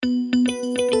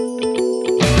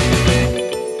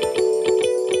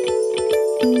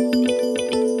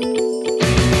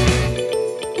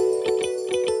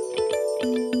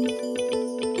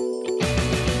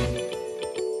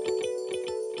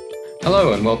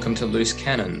welcome to Loose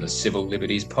Cannon, the Civil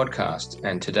Liberties podcast.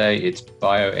 And today it's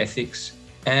bioethics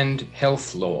and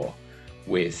health law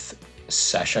with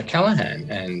Sasha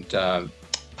Callaghan. And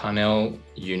Parnell,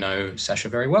 you know Sasha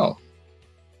very well.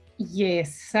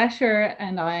 Yes, Sasha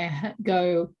and I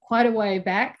go quite a way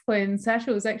back when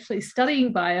Sasha was actually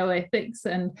studying bioethics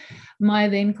and my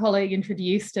then colleague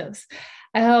introduced us.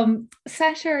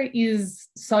 Sasha is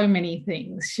so many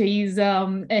things. She's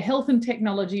a health and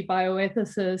technology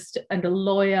bioethicist and a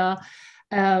lawyer.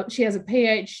 She has a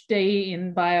PhD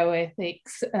in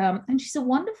bioethics and she's a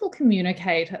wonderful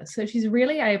communicator. So she's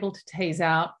really able to tease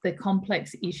out the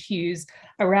complex issues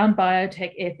around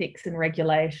biotech ethics and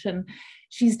regulation.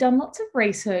 She's done lots of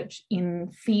research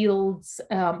in fields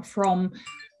from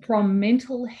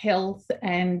mental health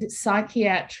and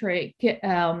psychiatric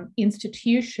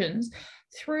institutions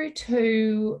through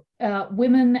to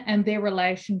women and their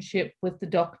relationship with the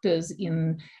doctors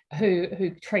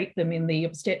who treat them in the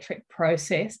obstetric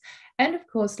process. And of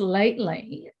course,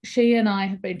 lately, she and I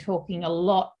have been talking a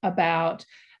lot about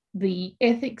the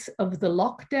ethics of the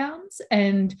lockdowns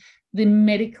and the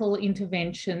medical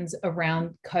interventions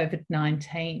around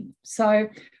COVID-19. So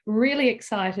really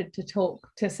excited to talk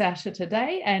to Sasha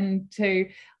today and to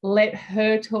let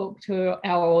her talk to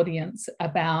our audience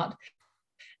about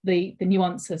the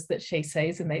nuances that she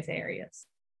sees in these areas.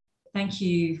 Thank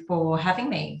you for having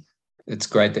me. It's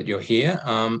great that you're here.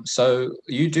 So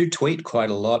you do tweet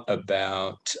quite a lot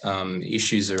about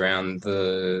issues around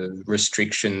the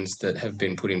restrictions that have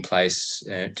been put in place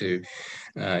to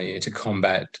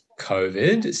combat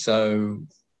COVID. So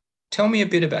tell me a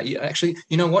bit about you. Actually,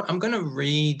 you know what? I'm going to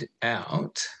read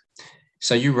out.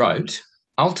 So you wrote,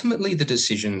 ultimately the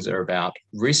decisions are about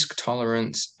risk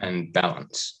tolerance and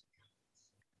balance.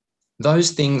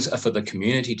 Those things are for the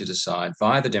community to decide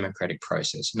via the democratic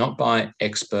process, not by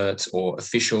experts or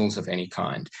officials of any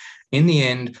kind. In the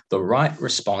end, the right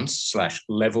response /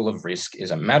 level of risk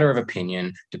is a matter of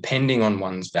opinion, depending on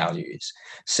one's values.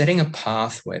 Setting a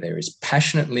path where there is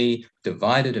passionately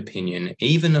divided opinion,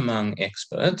 even among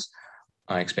experts,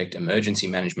 I expect emergency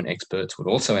management experts would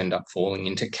also end up falling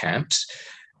into camps,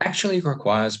 actually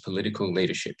requires political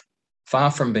leadership.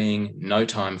 Far from being no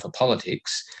time for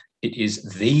politics, it is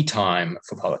the time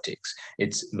for politics.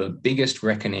 It's the biggest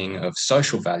reckoning of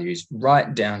social values,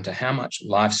 right down to how much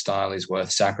lifestyle is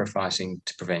worth sacrificing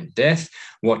to prevent death,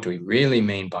 what do we really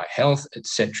mean by health,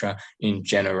 etc., in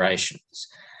generations.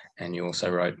 And you also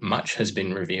wrote, much has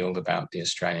been revealed about the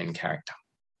Australian character.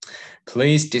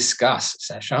 Please discuss,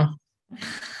 Sasha,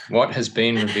 what has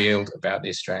been revealed about the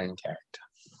Australian character?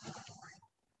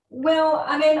 Well,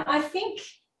 I mean, I think,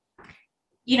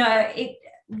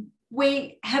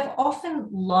 we have often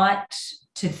liked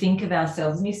to think of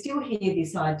ourselves, and you still hear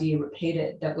this idea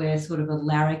repeated, that we're sort of a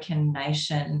larrikin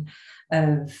nation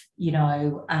of,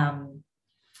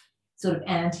 sort of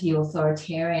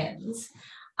anti-authoritarians.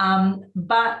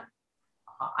 But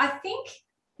I think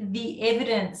the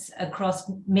evidence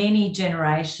across many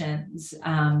generations,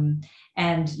 and,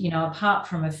 apart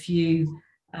from a few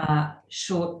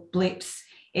short blips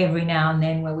every now and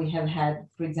then where we have had,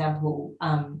 for example,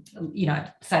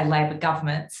 say Labor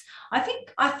governments, I think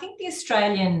the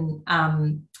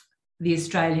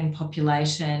Australian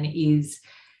population is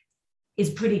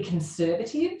pretty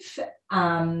conservative.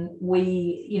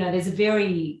 There's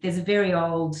a very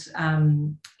old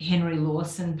Henry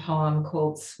Lawson poem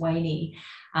called Sweeney,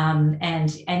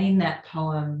 and in that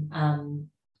poem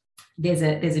there's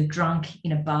a drunk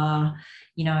in a bar,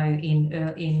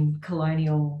 in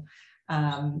colonial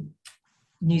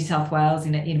New South Wales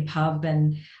in a pub,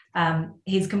 and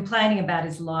he's complaining about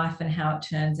his life and how it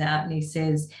turns out, and he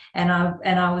says, and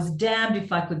I was damned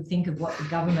if I could think of what the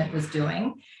government was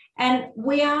doing. And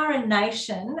we are a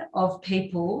nation of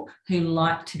people who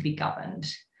like to be governed.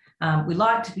 We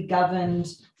like to be governed.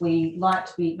 We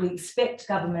expect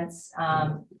governments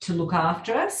to look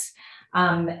after us.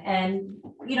 And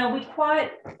we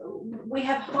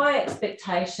have high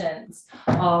expectations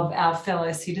of our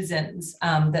fellow citizens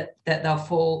that they'll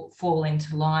fall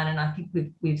into line, and I think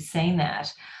we've seen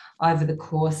that over the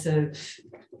course of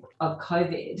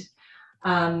COVID.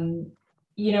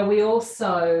 We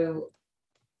also,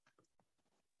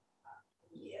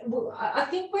 I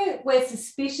think we're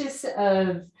suspicious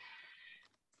of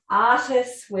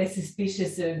artists. We're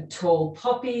suspicious of tall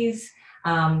poppies.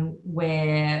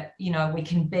 Where we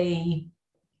can be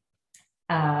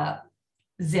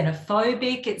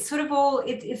xenophobic. It's sort of all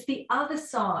it's the other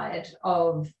side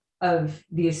of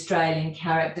the Australian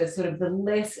character, sort of the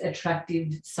less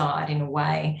attractive side in a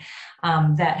way,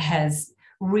 that has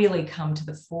really come to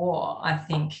the fore, I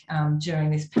think,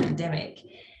 during this pandemic.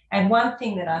 And one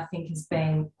thing that I think has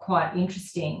been quite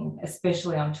interesting,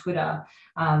 especially on Twitter,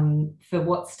 for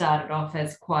what started off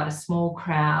as quite a small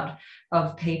crowd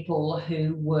of people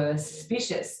who were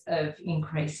suspicious of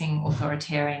increasing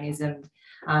authoritarianism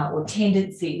or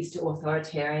tendencies to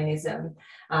authoritarianism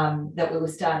that we were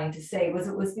starting to see, was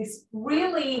it was this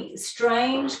really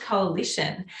strange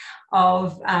coalition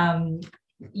of,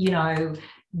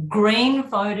 Green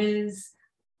voters,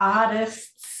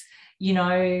 artists,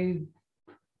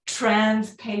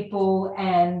 trans people,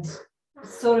 and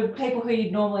sort of people who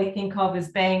you'd normally think of as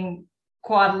being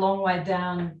quite a long way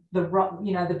down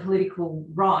the political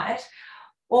right,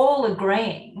 all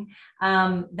agreeing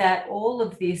that all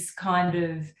of this kind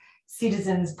of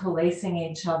citizens policing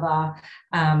each other,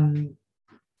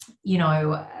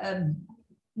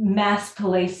 mass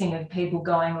policing of people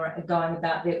going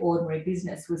about their ordinary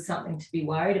business was something to be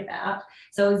worried about.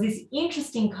 So it was this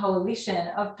interesting coalition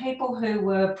of people who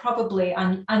were probably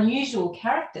unusual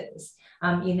characters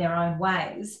in their own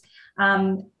ways,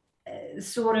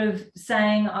 sort of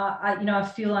saying, I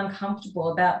feel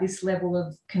uncomfortable about this level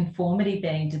of conformity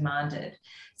being demanded.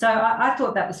 So I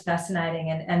thought that was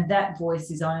fascinating, and that voice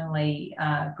is only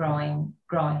growing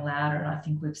louder, and I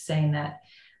think we've seen that.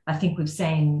 I think we've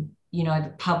seen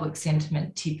the public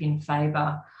sentiment tip in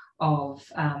favour of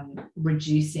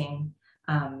reducing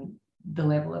the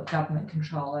level of government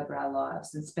control over our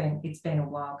lives. It's been a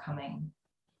while coming.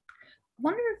 I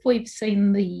wonder if we've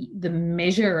seen the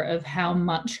measure of how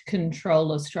much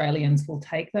control Australians will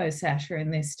take, though, Sasha, in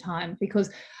this time, because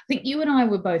I think you and I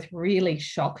were both really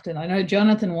shocked, and I know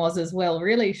Jonathan was as well,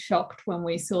 really shocked when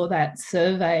we saw that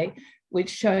survey which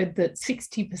showed that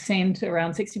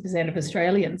around 60% of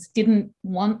Australians didn't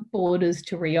want borders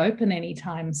to reopen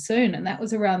anytime soon. And that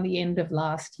was around the end of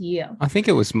last year. I think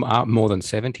it was more than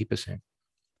 70%.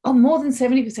 Oh, more than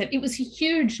 70%. It was a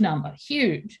huge number,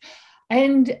 huge.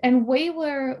 And we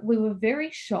were very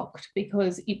shocked,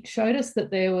 because it showed us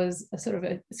that there was a sort of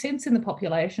a sense in the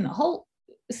population, a whole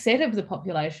set of the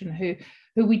population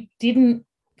who we didn't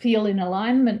feel in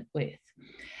alignment with.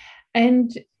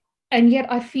 And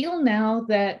yet I feel now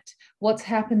that what's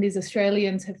happened is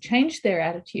Australians have changed their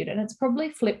attitude, and it's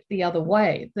probably flipped the other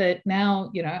way, that now,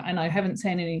 and I haven't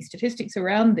seen any statistics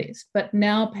around this, but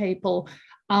now people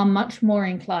are much more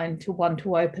inclined to want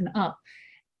to open up.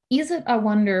 Is it, I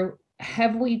wonder,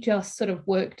 have we just sort of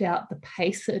worked out the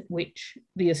pace at which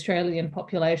the Australian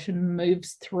population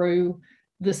moves through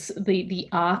the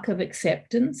arc of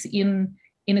acceptance in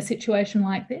a situation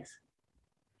like this?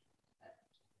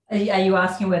 Are you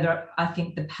asking whether I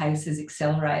think the pace has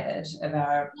accelerated of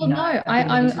our? Well, no.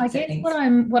 I guess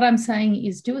what I'm saying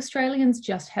is, do Australians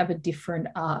just have a different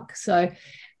arc? So,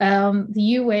 the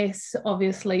US,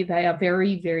 obviously, they are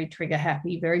very, very trigger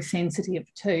happy, very sensitive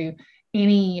to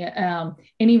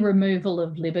any removal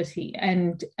of liberty,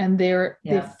 and their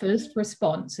first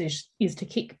response is to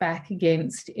kick back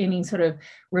against any sort of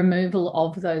removal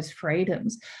of those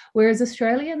freedoms, whereas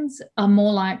Australians are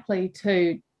more likely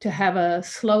to have a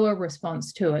slower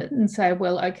response to it and say,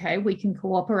 well, okay, we can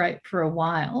cooperate for a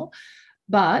while,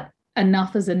 but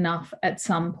enough is enough at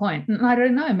some point. And I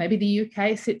don't know, maybe the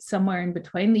UK sits somewhere in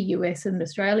between the US and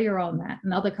Australia on that,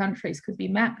 and other countries could be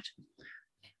mapped.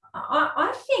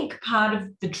 I think part of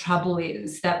the trouble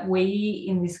is that we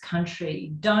in this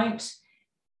country don't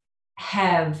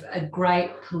have a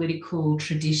great political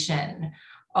tradition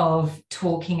of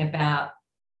talking about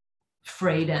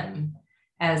freedom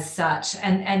as such,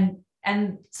 and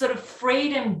sort of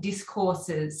freedom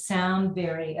discourses sound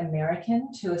very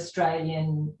American to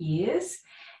Australian ears,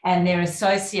 and they're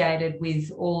associated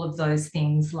with all of those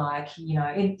things like,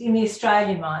 in the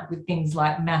Australian mind, with things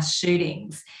like mass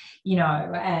shootings,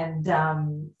 and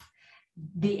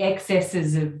the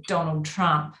excesses of Donald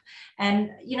Trump. And,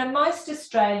 most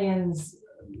Australians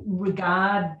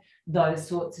regard those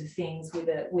sorts of things with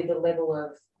a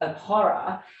level of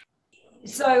horror.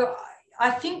 So I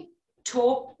think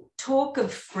talk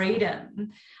of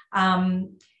freedom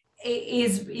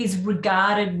is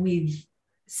regarded with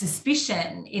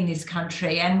suspicion in this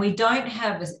country, and we don't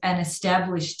have an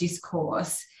established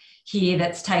discourse here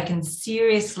that's taken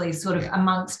seriously sort of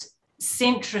amongst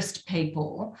centrist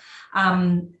people,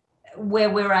 where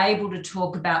we're able to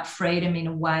talk about freedom in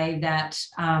a way that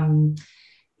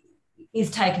is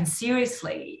taken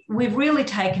seriously. We've really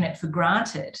taken it for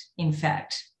granted, in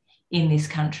fact, in this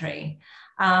country.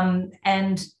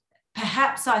 And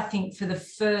perhaps I think for the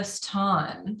first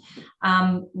time,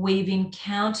 we've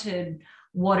encountered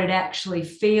what it actually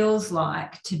feels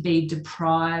like to be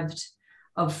deprived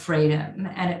of freedom,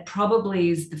 and it probably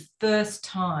is the first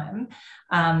time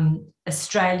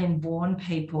Australian-born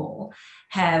people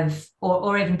have,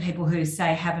 or even people who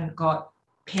say haven't got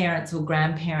parents or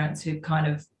grandparents who kind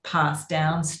of passed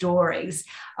down stories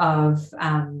of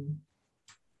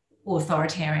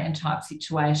authoritarian type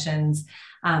situations,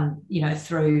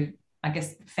 through, I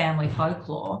guess, family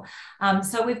folklore.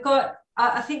 So we've got,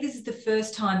 I think this is the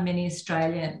first time many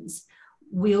Australians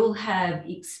will have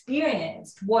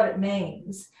experienced what it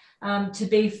means to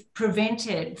be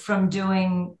prevented from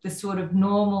doing the sort of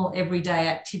normal everyday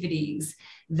activities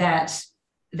that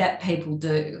people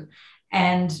do.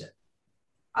 And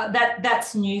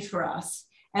that's new for us.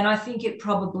 And I think it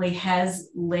probably has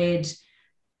led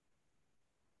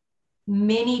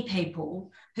many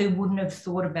people who wouldn't have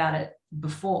thought about it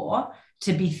before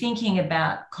to be thinking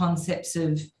about concepts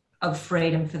of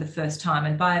freedom for the first time.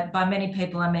 And by many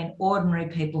people, I mean ordinary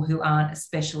people who aren't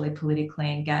especially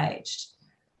politically engaged.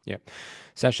 Yeah.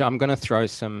 Sasha, I'm going to throw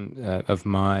some of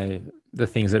the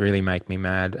things that really make me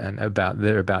mad and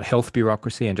about health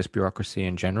bureaucracy and just bureaucracy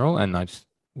in general. And I just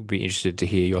would be interested to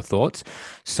hear your thoughts.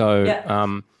 So,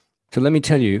 so let me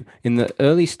tell you, in the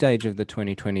early stage of the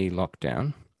 2020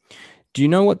 lockdown, do you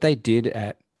know what they did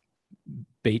at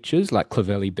beaches like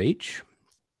Clovelly Beach?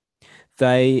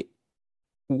 They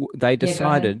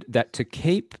decided that to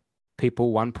keep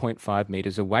people 1.5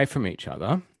 meters away from each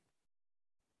other.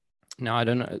 Now, I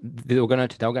don't know, they were going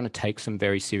to take some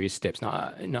very serious steps.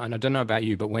 Now, and I don't know about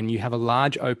you, but when you have a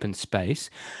large open space,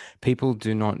 people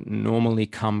do not normally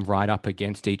come right up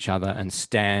against each other and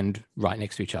stand right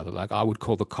next to each other. Like, I would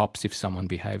call the cops if someone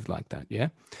behaved like that. Yeah.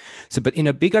 So, but in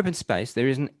a big open space, there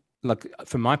isn't, like,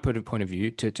 from my point of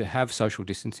view, to have social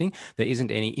distancing, there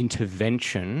isn't any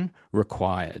intervention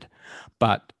required.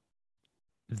 But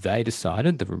they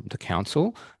decided, the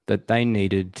council, that they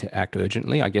needed to act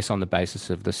urgently, I guess on the basis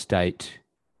of the state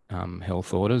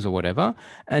health orders or whatever.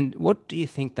 And what do you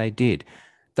think they did?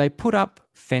 They put up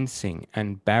fencing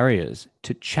and barriers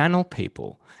to channel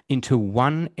people into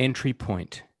one entry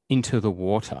point into the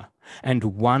water and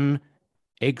one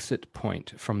exit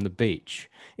point from the beach.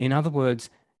 In other words,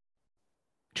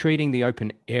 treating the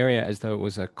open area as though it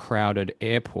was a crowded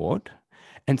airport.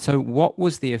 And so what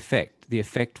was the effect? The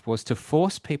effect was to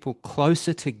force people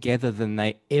closer together than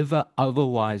they ever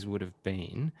otherwise would have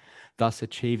been, thus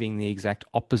achieving the exact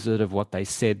opposite of what they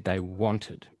said they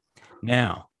wanted.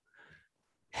 Now,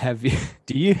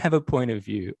 do you have a point of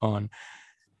view on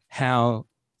how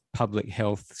public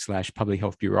health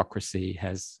bureaucracy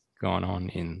has gone on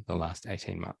in the last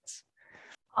 18 months?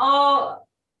 Oh,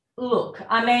 look,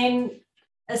 I mean,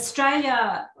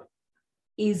 Australia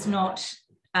is not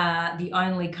the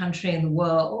only country in the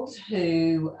world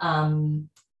who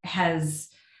has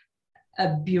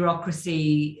a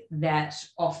bureaucracy that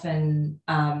often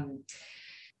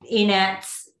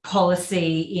enacts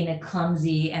policy in a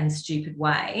clumsy and stupid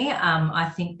way. I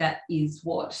think that is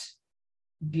what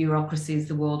bureaucracies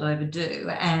the world over do.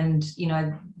 And, you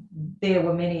know, there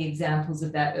were many examples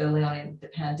of that early on in the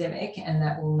pandemic, and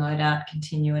that will no doubt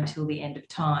continue until the end of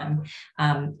time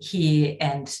here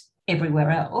and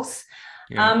everywhere else.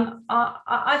 Yeah.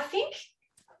 I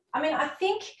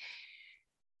think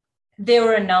there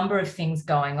were a number of things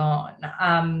going on.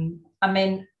 I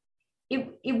mean,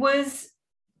 it was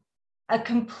a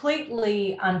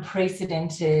completely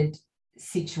unprecedented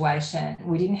situation.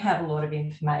 We didn't have a lot of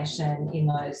information in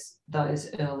those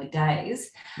early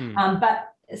days. But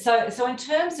so in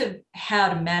terms of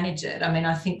how to manage it, I mean,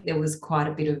 I think there was quite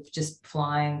a bit of just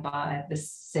flying by the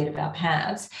seat of our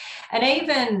pants. And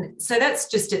even, so that's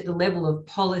just at the level of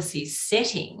policy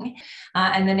setting.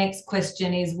 And the next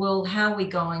question is, well, how are we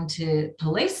going to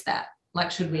police that?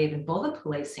 Like, should we even bother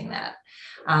policing that?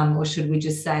 Or should we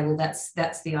just say, well,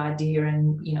 that's the idea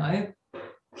and, you know,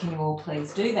 can you all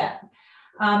please do that?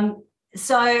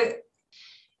 So,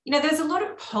 you know, there's a lot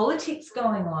of politics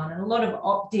going on and a lot of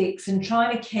optics and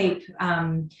trying to keep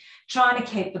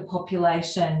the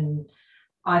population,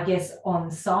 I guess,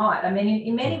 on side. I mean,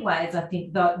 in many ways, I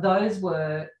think those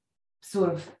were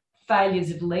sort of failures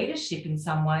of leadership in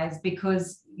some ways,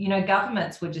 because, you know,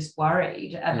 governments were just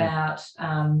worried about,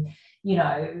 you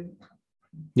know.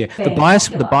 Yeah,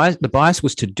 the bias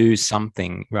was to do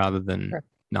something rather than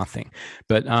nothing.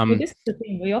 But well, this is the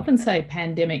thing. We often say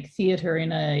pandemic theatre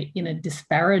in a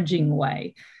disparaging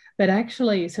way, but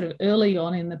actually sort of early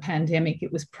on in the pandemic,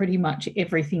 it was pretty much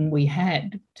everything we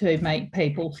had to make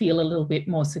people feel a little bit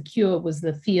more secure was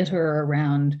the theatre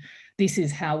around this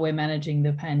is how we're managing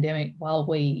the pandemic while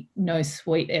we know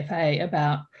sweet FA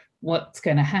about what's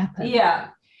going to happen. Yeah.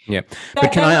 Yeah.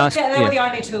 But can I ask? They were the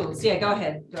only tools. Yeah, go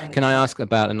ahead. Can I ask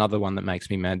about another one that makes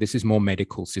me mad? This is more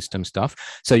medical system stuff.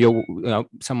 So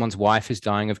someone's wife is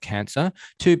dying of cancer.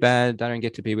 Too bad they don't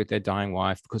get to be with their dying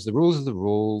wife because the rules are the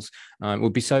rules. It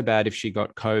would be so bad if she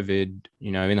got COVID,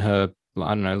 in her, I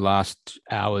don't know, last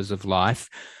hours of life.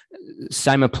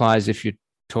 Same applies if you're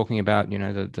talking about, the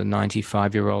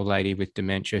 95-year-old lady with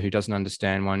dementia who doesn't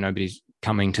understand why nobody's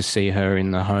coming to see her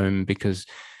in the home because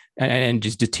and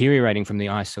just deteriorating from the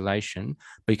isolation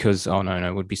because, oh, no,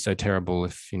 it would be so terrible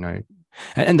if,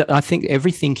 and I think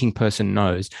every thinking person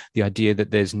knows the idea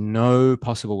that there's no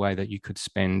possible way that you could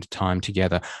spend time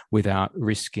together without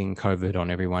risking COVID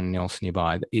on everyone else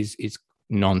nearby is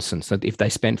nonsense. That if they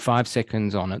spent 5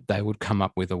 seconds on it, they would come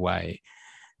up with a way.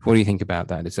 What do you think about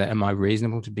that? Am I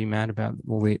reasonable to be mad about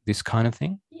all this kind of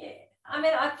thing? Yeah, I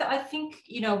mean, I think,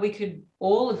 we could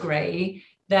all agree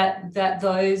that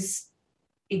those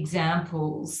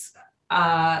examples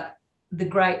are the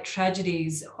great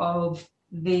tragedies of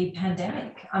the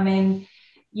pandemic. I mean,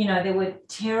 there were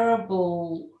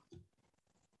terrible,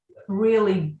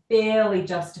 really barely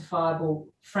justifiable,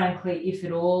 frankly, if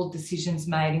at all, decisions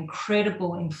made,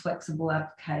 incredible inflexible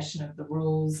application of the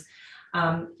rules.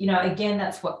 Again,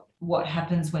 that's what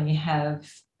happens when you have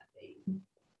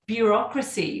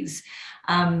bureaucracies,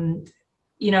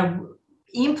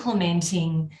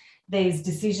 implementing these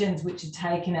decisions which are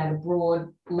taken at a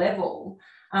broad level.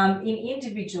 In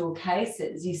individual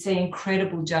cases, you see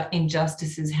incredible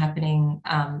injustices happening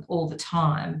all the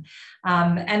time.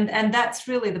 And that's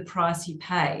really the price you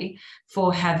pay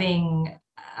for having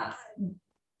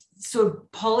sort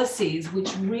of policies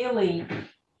which really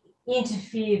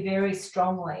interfere very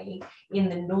strongly in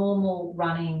the normal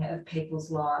running of people's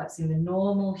lives, in the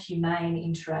normal humane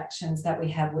interactions that we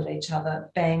have with each other,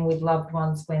 being with loved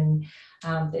ones when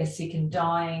they're sick and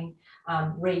dying,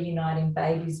 reuniting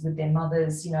babies with their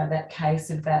mothers. That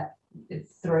case of that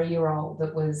 3-year-old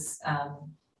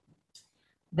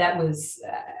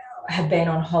had been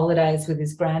on holidays with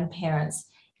his grandparents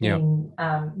in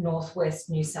northwest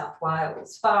New South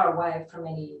Wales, far away from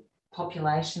any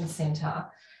population centre,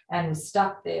 and was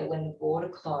stuck there when the border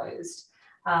closed,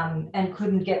 and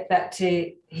couldn't get back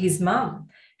to his mum.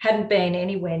 Hadn't been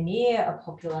anywhere near a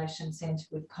population centre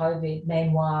with COVID.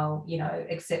 Meanwhile,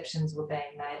 exceptions were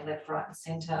being made left, right and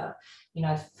centre,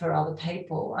 for other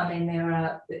people. I mean, there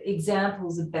are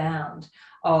examples abound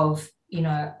of,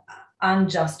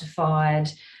 unjustified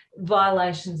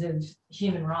violations of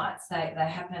human rights. They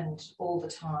happened all the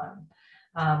time.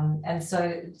 And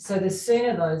so the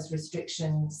sooner those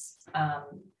restrictions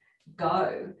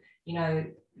go,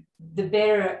 the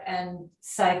better and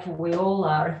safer we all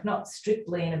are, if not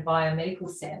strictly in a biomedical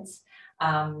sense,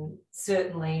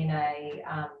 certainly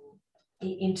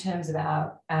in terms of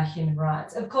our human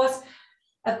rights. Of course,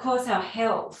 our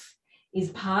health is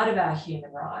part of our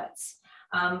human rights,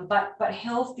 but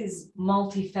health is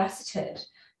multifaceted.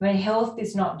 I mean, health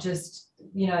is not just,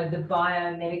 the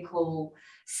biomedical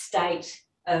state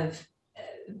of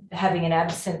having an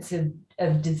absence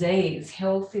of disease.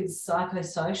 Health is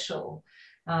psychosocial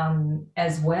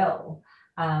as well.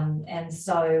 And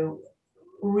so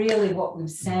really what we've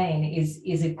seen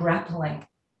is a grappling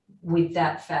with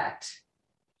that fact.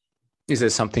 Is there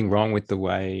something wrong with the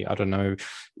way, I don't know,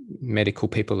 medical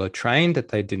people are trained that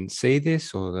they didn't see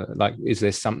this? Or is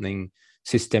there something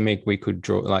systemic we could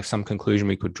draw, like some conclusion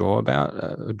we could draw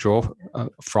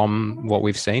from what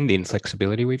we've seen, the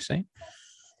inflexibility we've seen?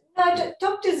 No,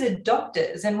 doctors are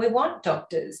doctors, and we want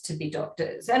doctors to be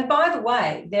doctors. And by the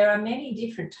way, there are many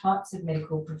different types of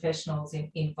medical professionals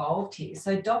involved here.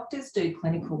 So doctors do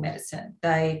clinical medicine.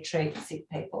 They treat sick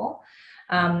people.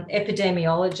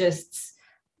 Epidemiologists,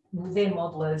 they're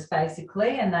modelers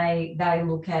basically, and they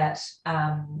look at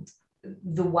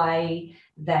the way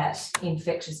that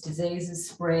infectious diseases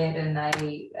spread, and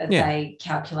they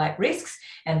calculate risks.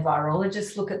 And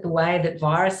virologists look at the way that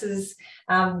viruses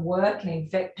work and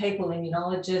infect people.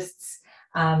 Immunologists,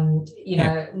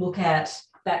 look at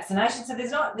vaccination. So there's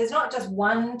not just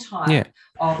one type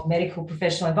of medical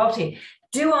professional involved here.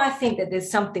 Do I think that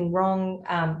there's something wrong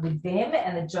with them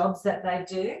and the jobs that they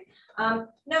do? No,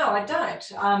 I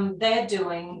don't. They're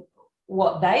doing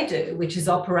what they do, which is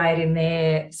operate in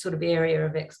their sort of area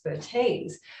of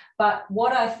expertise. But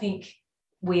what I think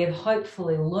we have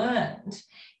hopefully learned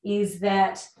is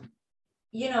that,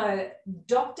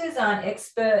 doctors aren't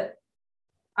experts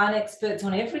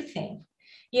on everything.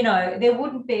 There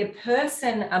wouldn't be a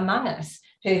person among us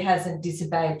who hasn't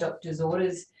disobeyed doctors'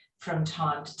 orders from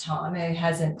time to time, who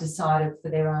hasn't decided for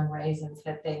their own reasons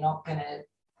that they're not going to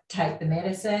take the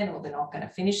medicine, or they're not going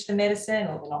to finish the medicine,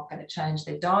 or they're not going to change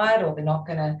their diet, or they're not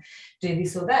going to do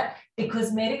this or that,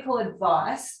 because medical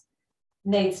advice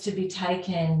needs to be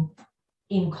taken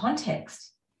in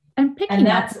context. And picking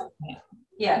up on that,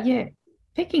 yeah.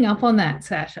 Picking up on that,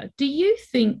 Sasha, do you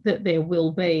think that there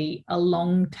will be a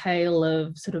long tail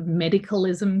of sort of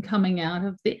medicalism coming out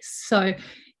of this? So,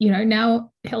 you know,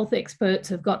 now health experts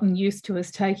have gotten used to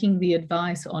us taking the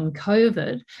advice on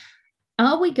COVID.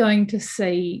 Are we going to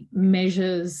see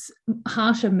measures,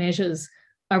 harsher measures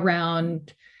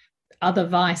around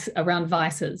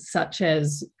vices, such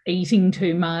as eating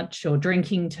too much or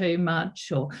drinking too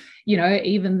much, or, you know,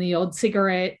 even the odd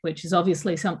cigarette, which is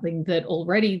obviously something that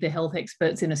already the health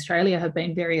experts in Australia have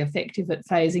been very effective at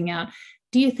phasing out?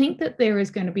 Do you think that there is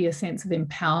going to be a sense of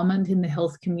empowerment in the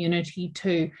health community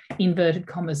to, inverted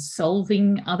commas,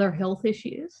 solving other health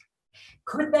issues?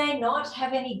 Could they not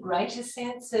have any greater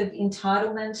sense of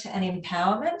entitlement and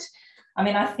empowerment? I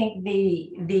mean, I think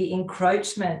the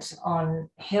encroachment on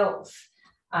health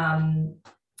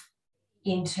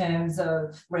in terms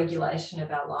of regulation of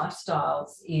our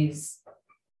lifestyles is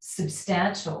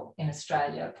substantial in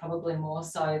Australia, probably more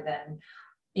so than,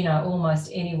 you know,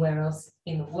 almost anywhere else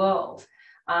in the world.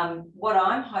 What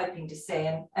I'm hoping to see,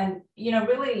 and you know,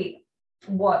 really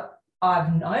what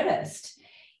I've noticed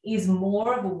is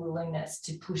more of a willingness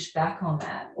to push back on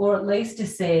that, or at least to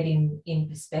see it in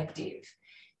perspective.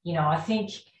 You know, I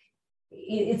think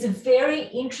it's a very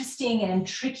interesting and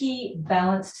tricky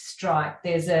balanced strike.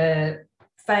 There's a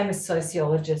famous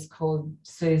sociologist called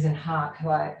Susan Haack, who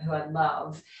I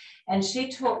love, and she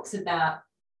talks about,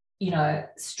 you know,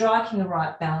 striking the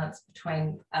right balance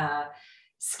between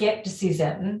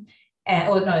cynicism and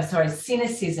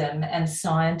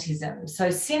scientism. So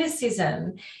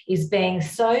cynicism is being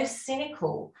so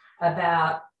cynical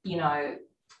about, you know,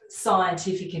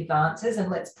 scientific advances,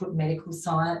 and let's put medical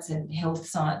science and health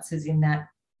sciences in that,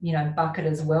 you know, bucket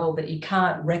as well, that you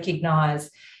can't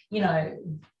recognise, you know,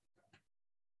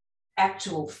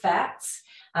 actual facts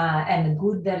and the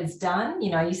good that is done.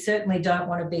 You know, you certainly don't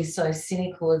want to be so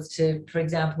cynical as to, for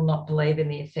example, not believe in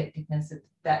the effectiveness of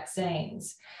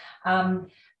vaccines.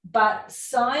 But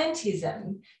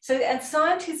scientism, and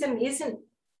scientism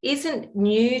isn't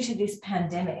new to this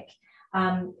pandemic.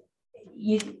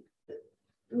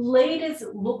 Leaders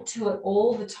look to it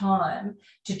all the time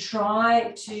to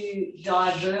try to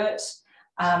divert,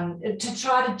 to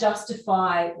try to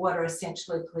justify what are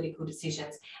essentially political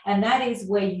decisions. And that is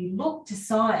where you look to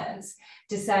science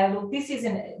to say, look, this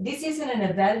isn't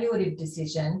an evaluative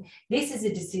decision. This is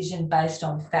a decision based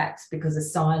on facts because a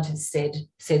scientist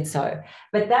said so.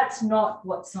 But that's not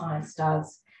what science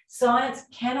does. Science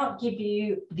cannot give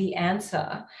you the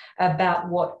answer about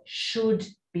what should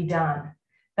be done.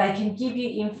 They can give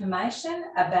you information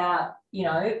about, you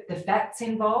know, the facts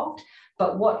involved,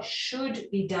 but what should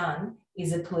be done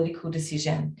is a political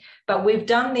decision. But we've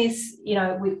done this, you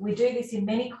know, we do this in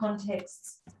many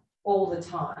contexts all the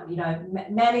time. You know,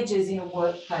 managers in a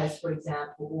workplace, for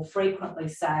example, will frequently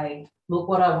say, look,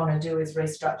 what I want to do is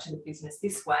restructure the business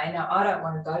this way. Now, I don't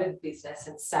want to go to the business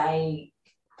and say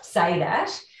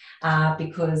that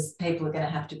because people are going to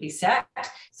have to be sacked.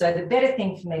 So the better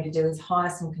thing for me to do is hire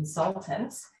some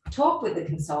consultants, talk with the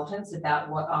consultants about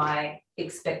what I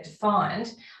expect to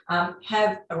find,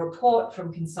 have a report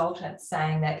from consultants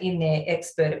saying that in their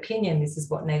expert opinion, this is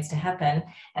what needs to happen,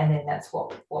 and then that's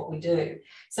what we do.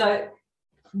 So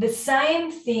the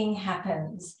same thing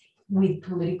happens with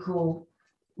political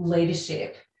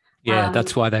leadership. Yeah,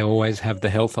 that's why they always have the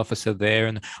health officer there,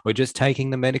 and we're just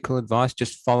taking the medical advice,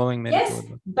 just following medical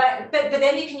advice. But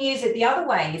then you can use it the other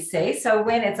way, you see. So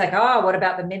when it's like, oh, what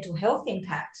about the mental health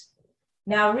impact?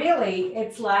 Now, really,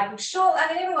 it's like, sure,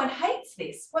 I mean, everyone hates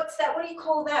this. What's that? What do you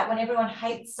call that when everyone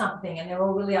hates something and they're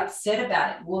all really upset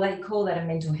about it? Well, they call that a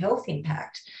mental health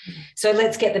impact. So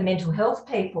let's get the mental health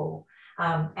people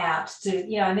out to,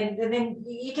 you know, and then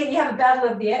you have a battle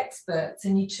of the experts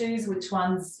and you choose which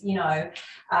ones, you know,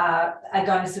 are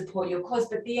going to support your cause.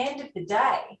 But at the end of the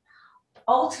day,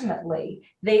 ultimately,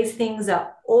 these things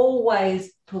are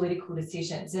always political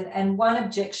decisions. And one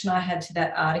objection I had to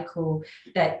that article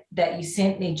that you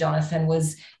sent me, Jonathan,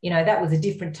 was, you know, that was a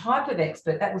different type of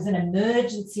expert. That was an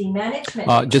emergency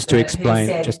management just to explain,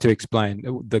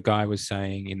 the guy was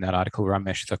saying in that article,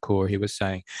 Ramesh Thakur, he was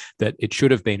saying that it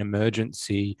should have been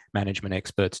emergency management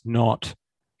experts, not,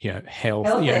 you know, health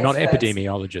not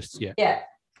epidemiologists. Yeah. Yeah.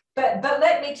 But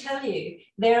let me tell you,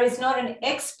 there is not an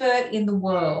expert in the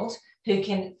world who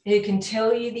can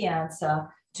tell you the answer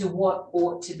to what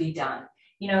ought to be done.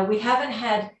 You know, we haven't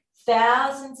had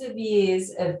thousands of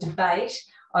years of debate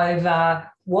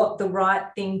over what the right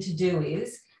thing to do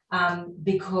is.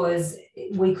 because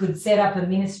we could set up a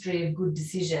ministry of good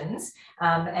decisions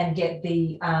and get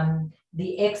the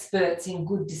experts in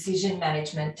good decision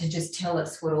management to just tell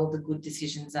us what all the good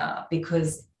decisions are,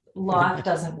 because life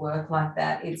doesn't work like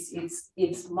that.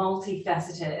 It's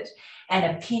multifaceted,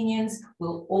 and opinions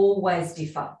will always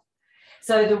differ.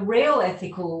 So the real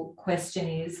ethical question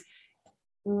is,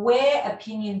 where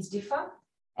opinions differ,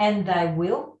 and they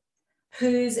will,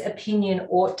 whose opinion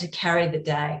ought to carry the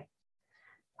day?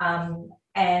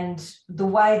 And the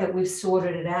way that we've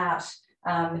sorted it out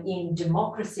in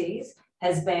democracies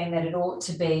has been that it ought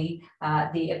to be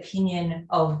the opinion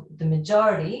of the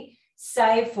majority,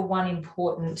 save for one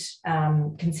important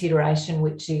consideration,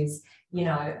 which is,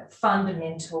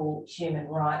 fundamental human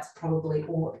rights probably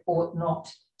ought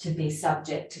not to be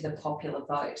subject to the popular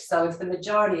vote. So if the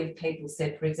majority of people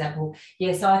said, for example,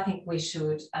 yes, I think we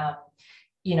should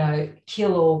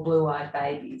kill all blue-eyed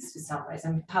babies for some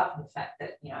reason, apart from the fact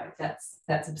that,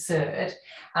 that's absurd,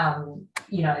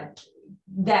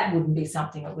 that wouldn't be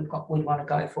something that we'd want to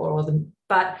go for.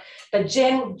 But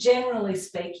generally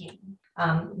speaking,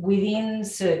 within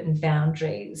certain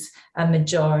boundaries, a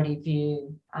majority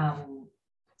view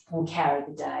will carry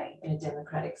the day in a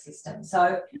democratic system.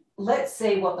 So let's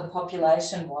see what the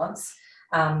population wants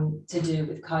to do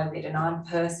with COVID, and I'm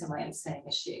personally seeing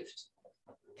a shift.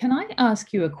 Can I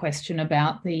ask you a question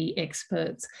about the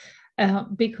experts?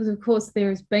 Because, of course, there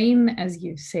has been, as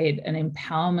you've said, an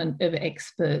empowerment of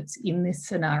experts in this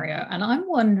scenario. And I'm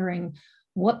wondering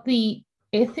what the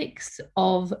ethics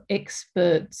of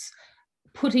experts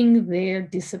putting their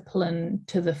discipline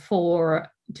to the fore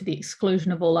to the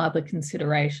exclusion of all other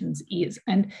considerations is.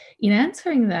 And in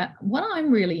answering that, what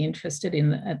I'm really interested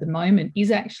in at the moment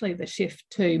is actually the shift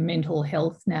to mental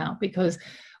health now, because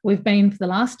we've been, for the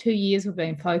last 2 years, we've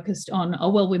been focused on,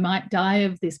 we might die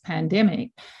of this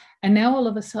pandemic. And now all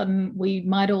of a sudden we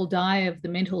might all die of the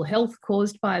mental health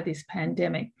caused by this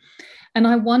pandemic. And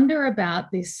I wonder about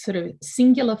this sort of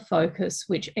singular focus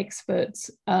which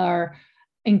experts are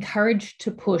encouraged to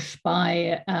push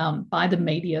by the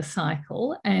media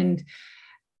cycle, and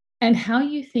how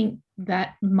you think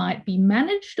that might be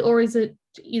managed, or is it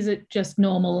just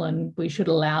normal and we should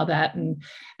allow that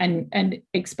and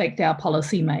expect our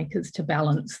policymakers to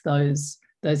balance those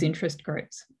interest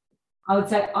groups? I would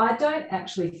say I don't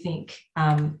actually think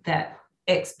that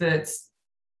experts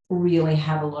really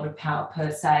have a lot of power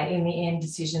per se. In the end,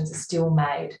 decisions are still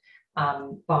made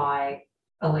by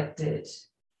elected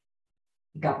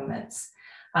governments.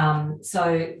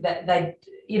 So that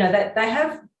they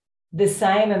have the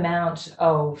same amount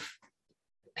of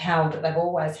power that they've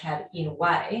always had in a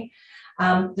way.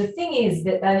 The thing is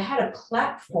that they've had a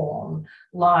platform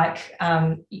like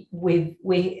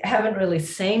we haven't really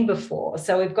seen before.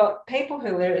 So we've got people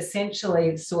who are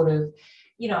essentially sort of,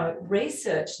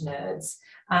 research nerds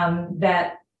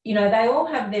that, they all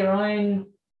have their own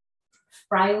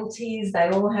frailties, they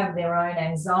all have their own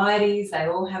anxieties, they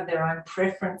all have their own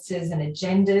preferences and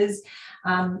agendas.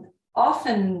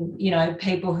 Often,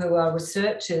 people who are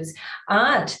researchers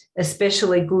aren't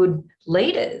especially good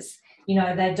leaders.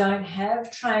 They don't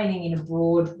have training in a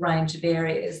broad range of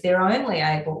areas. They're only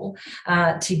able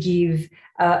to give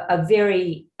a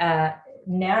very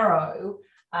narrow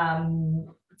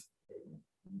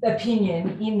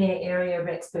opinion in their area of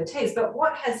expertise. But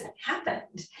what has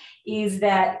happened is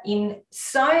that in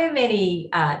so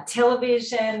many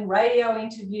television, radio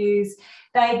interviews,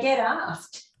 they get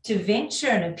asked to venture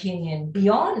an opinion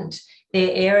beyond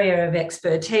their area of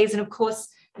expertise. And of course,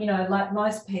 like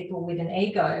most people with an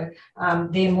ego,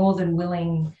 they're more than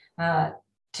willing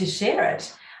to share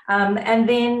it. And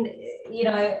then,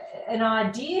 an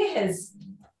idea has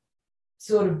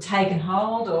sort of taken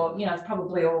hold, or, it's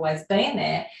probably always been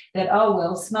there, that,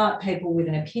 smart people with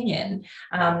an opinion,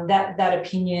 that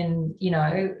opinion,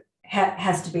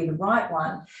 has to be the right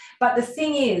one. But the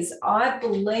thing is, I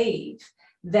believe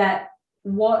that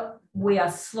what we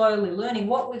are slowly learning,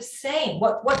 what we've seen,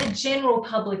 what the general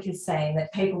public is saying,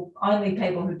 that only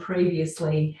people who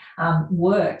previously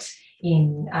worked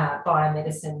in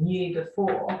biomedicine knew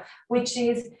before, which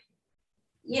is,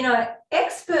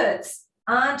 experts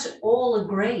aren't all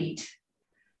agreed.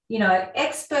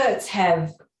 Experts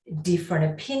have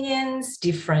different opinions,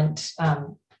 different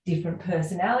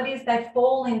personalities. They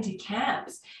fall into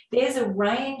camps. There's a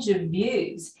range of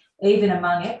views even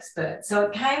among experts. So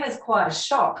it came as quite a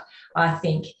shock, I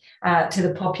think, to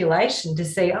the population to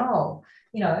see,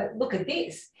 look at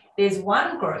this. There's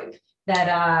one group that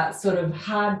are sort of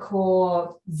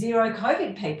hardcore zero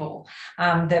COVID people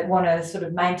that want to sort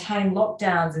of maintain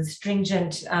lockdowns and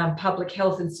stringent public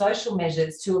health and social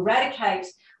measures to eradicate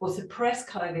or suppress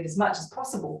COVID as much as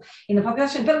possible in the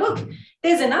population. But look,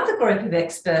 there's another group of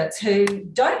experts who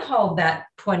don't hold that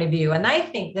point of view, and they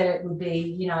think that it would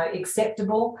be,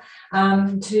 acceptable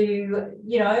to,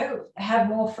 have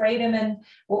more freedom, and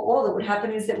all that would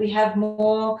happen is that we have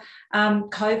more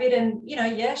COVID and,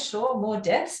 more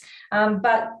deaths,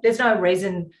 but there's no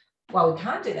reason why we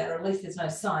can't do that, or at least there's no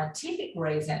scientific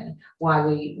reason why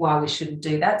we shouldn't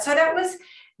do that. So that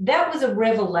was a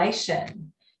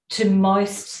revelation to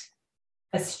most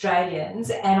Australians,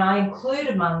 and I include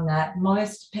among that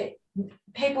most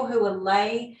people who are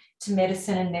lay to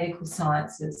medicine and medical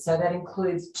sciences. So that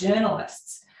includes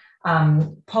journalists,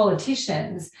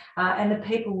 politicians, and the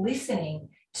people listening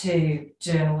to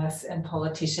journalists and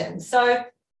politicians. So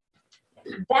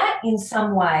that, in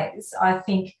some ways, I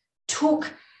think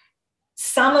took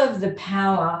some of the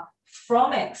power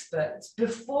from experts.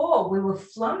 Before, we were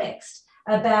flummoxed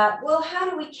about, well, how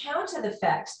do we counter the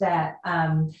fact that,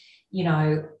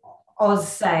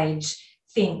 AusSage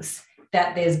thinks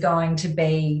that there's going to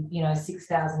be,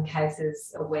 6,000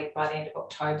 cases a week by the end of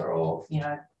October, or,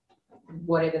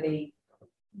 whatever the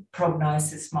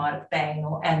prognosis might have been,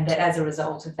 and that as a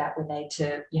result of that, we need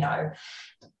to,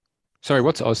 Sorry,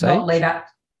 what's AusSage? Not leave out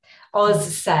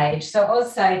AusSage. So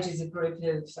AusSage is a group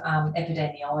of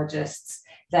epidemiologists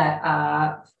that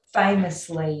are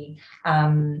famously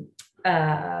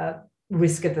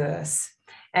risk averse,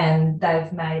 and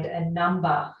they've made a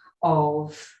number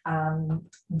of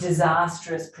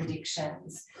disastrous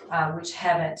predictions which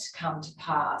haven't come to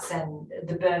pass. And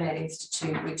the Burnet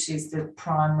Institute, which is the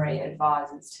primary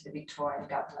advisors to the Victorian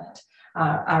government,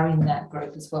 are in that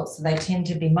group as well. So they tend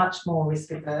to be much more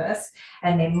risk averse,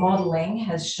 and their modelling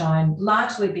has shown,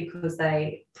 largely because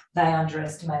they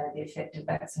underestimated the effect of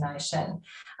vaccination,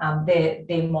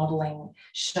 their modelling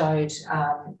showed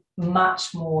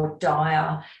much more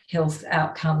dire health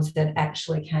outcomes that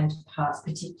actually came to pass,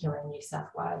 particularly in New South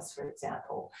Wales, for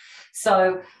example.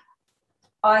 So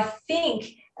I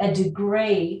think a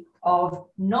degree of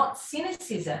not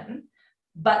cynicism,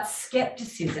 but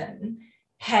scepticism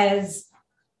has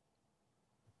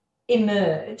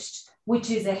emerged,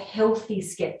 which is a healthy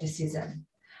scepticism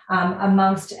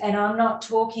amongst, and I'm not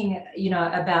talking,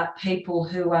 about people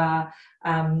who are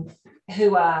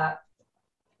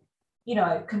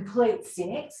complete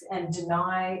cynics and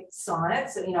deny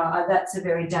science. That's a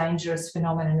very dangerous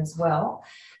phenomenon as well.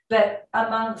 But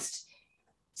amongst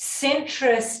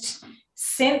centrist,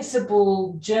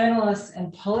 sensible journalists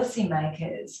and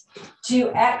policymakers,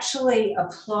 to actually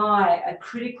apply a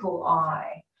critical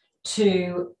eye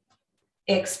to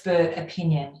expert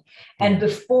opinion. And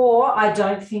before, I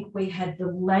don't think we had the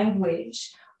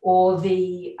language or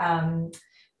the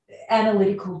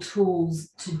analytical tools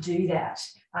to do that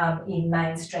in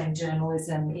mainstream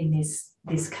journalism in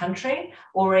this country,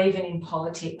 or even in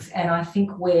politics. And I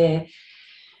think we're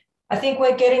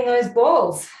getting those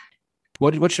balls.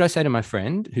 What should I say to my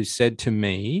friend who said to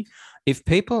me, if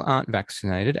people aren't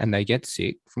vaccinated and they get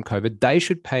sick from COVID, they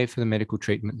should pay for the medical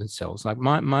treatment themselves? Like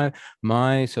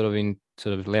my sort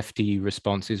of lefty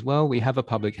response is, well, we have a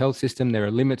public health system. There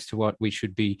are limits to what we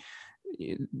should be,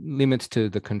 limits to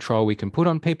the control we can put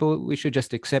on people. We should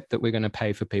just accept that we're going to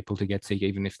pay for people to get sick,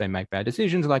 even if they make bad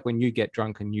decisions, like when you get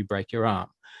drunk and you break your arm.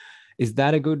 Is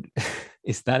that a good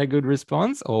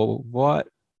response? Or what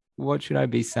should I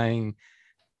be saying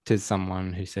to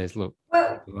someone who says, look,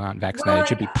 people who aren't vaccinated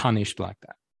should be punished like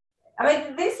that? I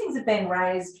mean, these things have been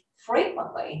raised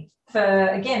frequently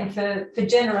for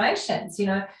generations.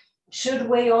 Should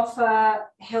we offer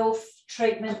health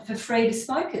treatment for free to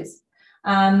smokers?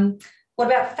 What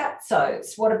about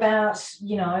fatsos? What about,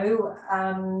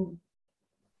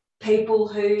 people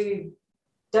who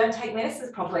don't take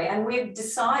medicines properly? And we've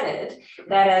decided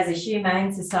that as a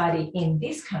humane society in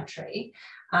this country,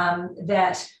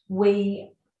 that we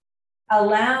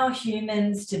allow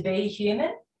humans to be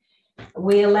human.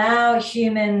 We allow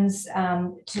humans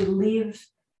to live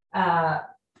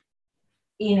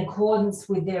in accordance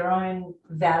with their own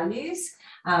values,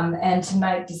 and to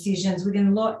make decisions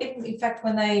within law. In fact,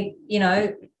 when they,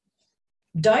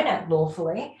 don't act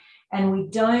lawfully, and we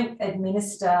don't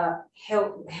administer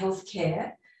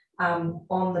healthcare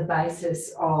on the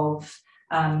basis of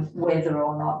whether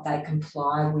or not they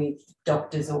comply with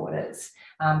doctors' orders.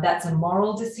 That's a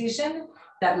moral decision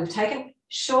that we've taken.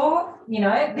 Sure,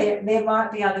 there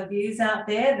might be other views out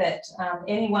there that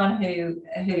anyone who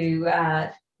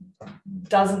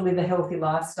doesn't live a healthy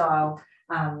lifestyle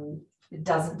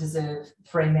doesn't deserve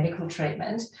free medical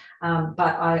treatment.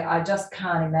 But I just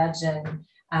can't imagine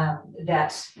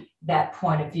that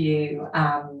point of view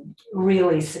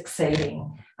really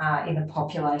succeeding in the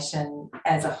population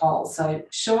as a whole. So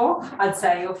sure, I'd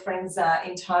say your friends are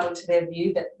entitled to their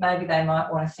view, but maybe they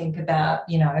might want to think about,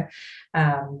 you know,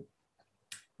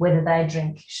 whether they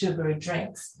drink sugary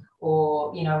drinks,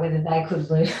 or, you know, whether they could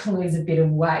lose a bit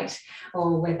of weight,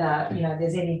 or whether, you know,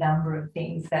 there's any number of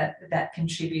things that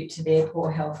contribute to their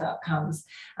poor health outcomes,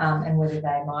 and whether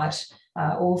they might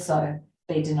also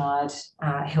be denied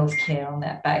healthcare on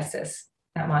that basis.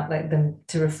 That might let them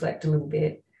to reflect a little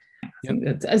bit.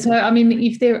 Yep. So, I mean,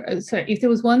 if there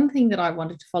was one thing that I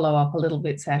wanted to follow up a little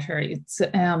bit, Sasha, it's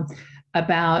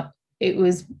about, it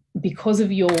was because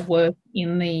of your work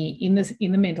in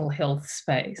the mental health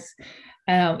space.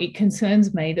 It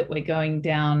concerns me that we're going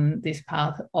down this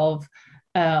path of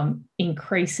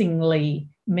increasingly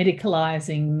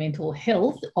medicalising mental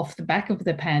health off the back of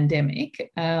the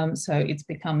pandemic. So it's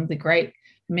become the great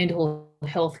mental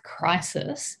health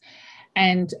crisis.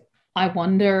 And I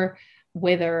wonder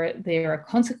whether there are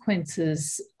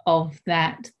consequences of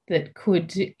that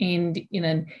could end in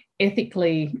an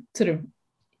ethically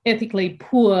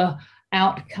poor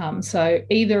outcome. So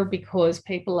either because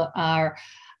people are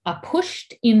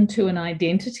pushed into an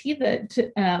identity that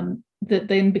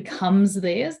then becomes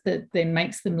theirs, that then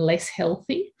makes them less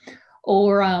healthy,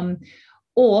 or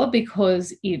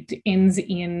because it ends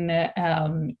in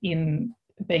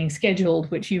being scheduled,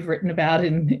 which you've written about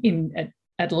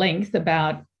at length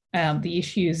about the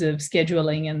issues of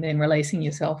scheduling and then releasing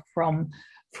yourself from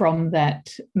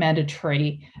that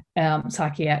mandatory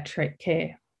psychiatric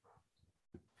care.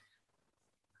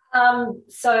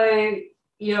 So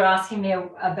you're asking me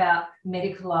about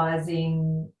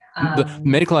medicalising...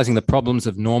 medicalising the problems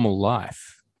of normal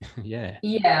life. Yeah.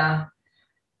 Yeah.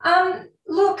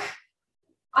 Look,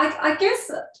 I guess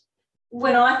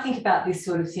when I think about this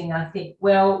sort of thing, I think,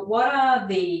 well, what are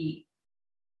the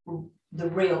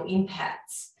real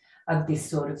impacts of this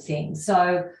sort of thing?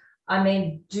 So, I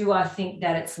mean, do I think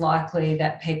that it's likely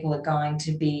that people are going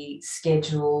to be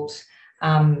scheduled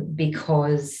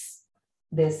because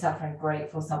they're suffering grief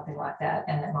or something like that,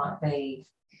 and it might be,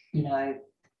 you know,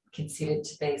 considered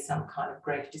to be some kind of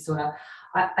grief disorder?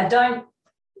 I don't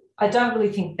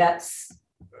really think that's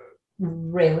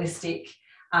realistic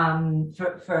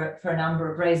for a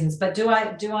number of reasons. But do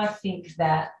I think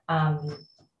that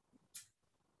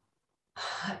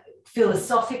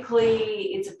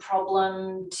philosophically it's a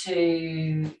problem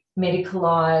to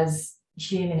medicalise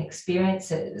human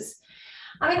experiences?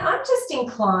 I mean, I'm just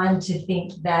inclined to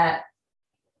think that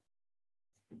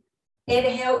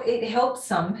it helps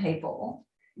some people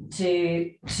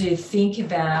to think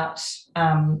about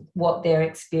what they're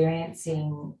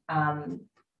experiencing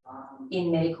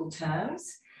in medical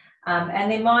terms,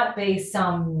 and there might be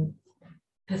some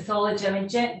pathology. I mean,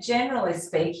 generally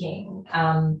speaking,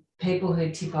 people who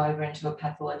tip over into a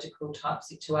pathological type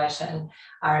situation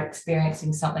are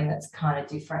experiencing something that's kind of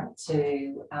different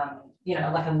to, you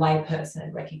know, like a layperson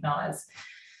would recognise,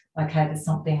 okay, there's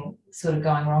something sort of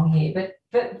going wrong here.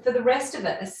 But for the rest of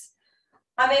us,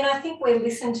 I mean, I think we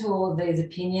listen to all of these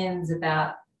opinions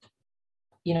about,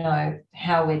 you know,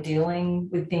 how we're dealing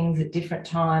with things at different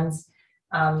times.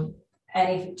 And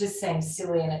if it just seems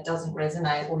silly and it doesn't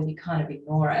resonate, well, you kind of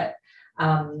ignore it.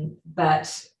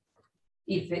 But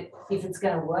if it's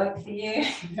going to work for you,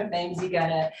 if it means you're going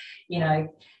to, you know,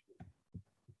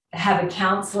 have a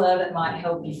counsellor that might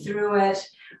help you through it,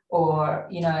 or,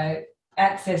 you know,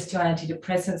 access to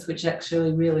antidepressants, which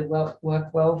actually really work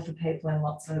well for people in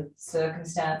lots of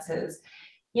circumstances,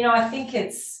 you know, I think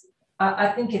it's not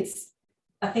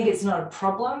a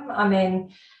problem. I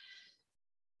mean,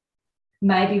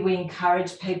 maybe we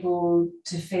encourage people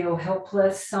to feel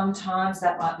helpless sometimes.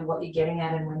 That might be what you're getting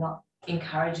at, and we're not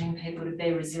encouraging people to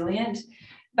be resilient.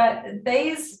 But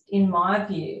these, in my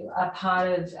view, are part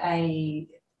of a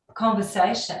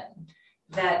conversation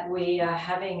that we are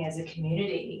having as a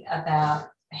community about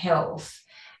health,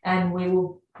 and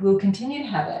we'll continue to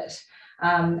have it.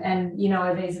 And, you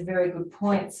know, these are very good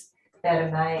points that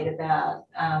are made about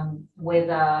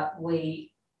whether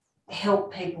we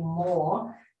help people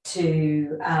more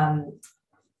to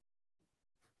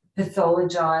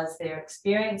pathologise their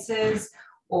experiences,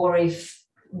 or if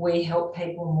we help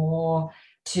people more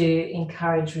to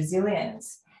encourage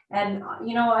resilience. And,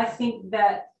 you know, I think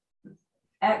that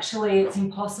actually it's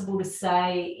impossible to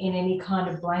say in any kind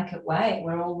of blanket way.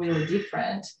 We're all really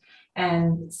different,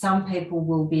 and some people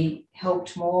will be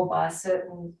helped more by a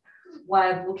certain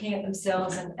way of looking at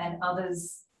themselves, and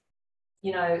others,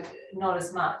 you know, not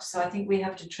as much. So I think we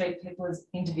have to treat people as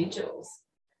individuals.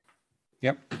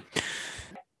 Yep.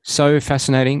 So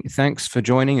fascinating. Thanks for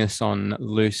joining us on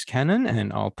Loose Cannon,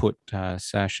 and I'll put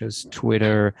Sasha's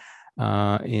Twitter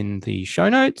in the show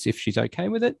notes if she's okay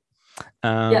with it.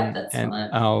 Yeah, that's and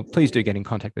fine. Please do get in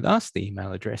contact with us. The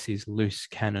email address is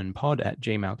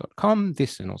loosecannonpod@gmail.com.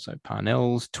 This and also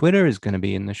Parnell's Twitter is going to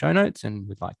be in the show notes, and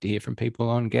we'd like to hear from people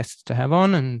on guests to have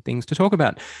on and things to talk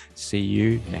about. See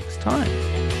you next time.